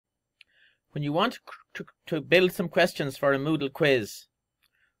When you want to build some questions for a Moodle quiz,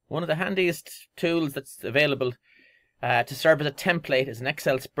 one of the handiest tools that's available to serve as a template is an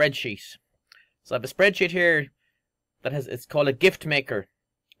Excel spreadsheet. So I have a spreadsheet here that it's called a gift maker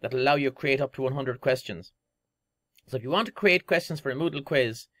that will allow you to create up to 100 questions. So if you want to create questions for a Moodle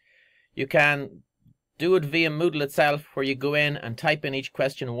quiz, you can do it via Moodle itself, where you go in and type in each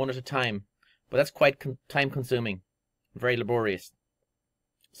question one at a time. But that's quite time consuming, very laborious.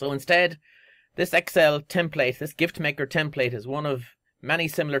 So instead, this Excel template, this gift maker template, is one of many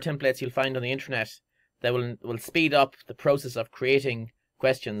similar templates you'll find on the internet that will speed up the process of creating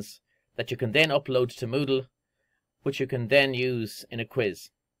questions that you can then upload to Moodle, which you can then use in a quiz.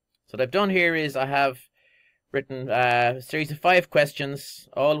 So what I've done here is I have written a series of 5 questions,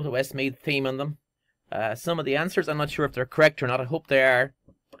 all with a Westmeath theme on them. Some of the answers, I'm not sure if they're correct or not. I hope they are.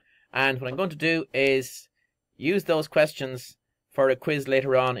 And what I'm going to do is use those questions for a quiz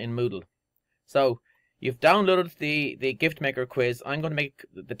later on in Moodle. So you've downloaded the gift maker quiz. I'm going to make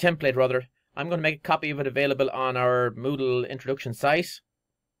the template rather. I'm going to make a copy of it available on our Moodle introduction site.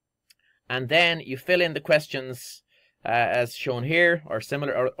 And then you fill in the questions as shown here, or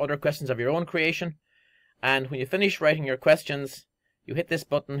similar, or other questions of your own creation. And when you finish writing your questions, you hit this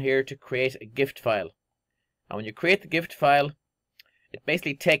button here to create a gift file. And when you create the gift file, it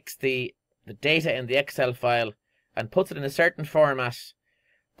basically takes the data in the Excel file and puts it in a certain format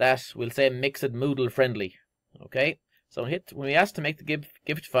that will say Mixed Moodle friendly. Okay, so when we ask to make the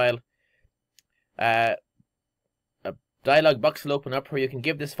gift file, a dialog box will open up where you can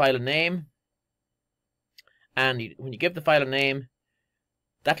give this file a name. And when you give the file a name,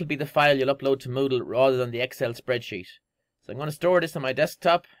 that'll be the file you'll upload to Moodle rather than the Excel spreadsheet. So I'm going to store this on my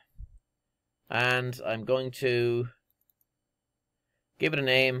desktop, and I'm going to give it a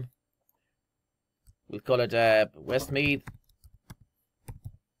name. We'll call it Westmeath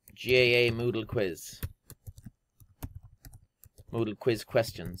GAA Moodle Quiz. Moodle Quiz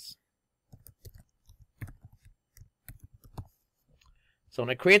Questions. So when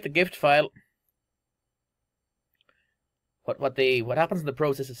I create the gift file, what happens in the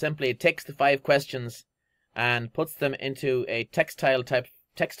process is simply it takes the 5 questions and puts them into a text file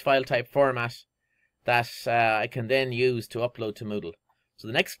type format that I can then use to upload to Moodle. So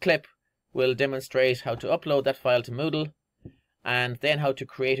the next clip will demonstrate how to upload that file to Moodle, and then how to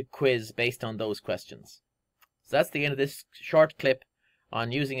create a quiz based on those questions. So that's the end of this short clip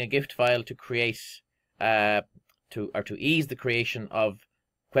on using a gift file to create to ease the creation of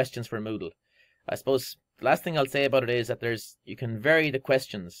questions for Moodle. I suppose the last thing I'll say about it is that you can vary the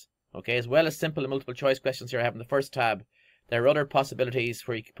questions. Okay, as well as simple and multiple choice questions here I have in the first tab, there are other possibilities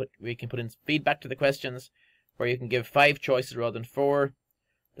where you can put in feedback to the questions, where you can give 5 choices rather than 4.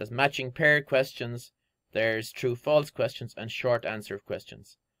 There's matching pair questions, there's true-false questions, and short answer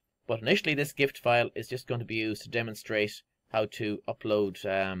questions. But initially this gift file is just going to be used to demonstrate how to upload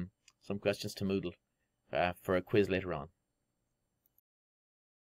some questions to Moodle for a quiz later on.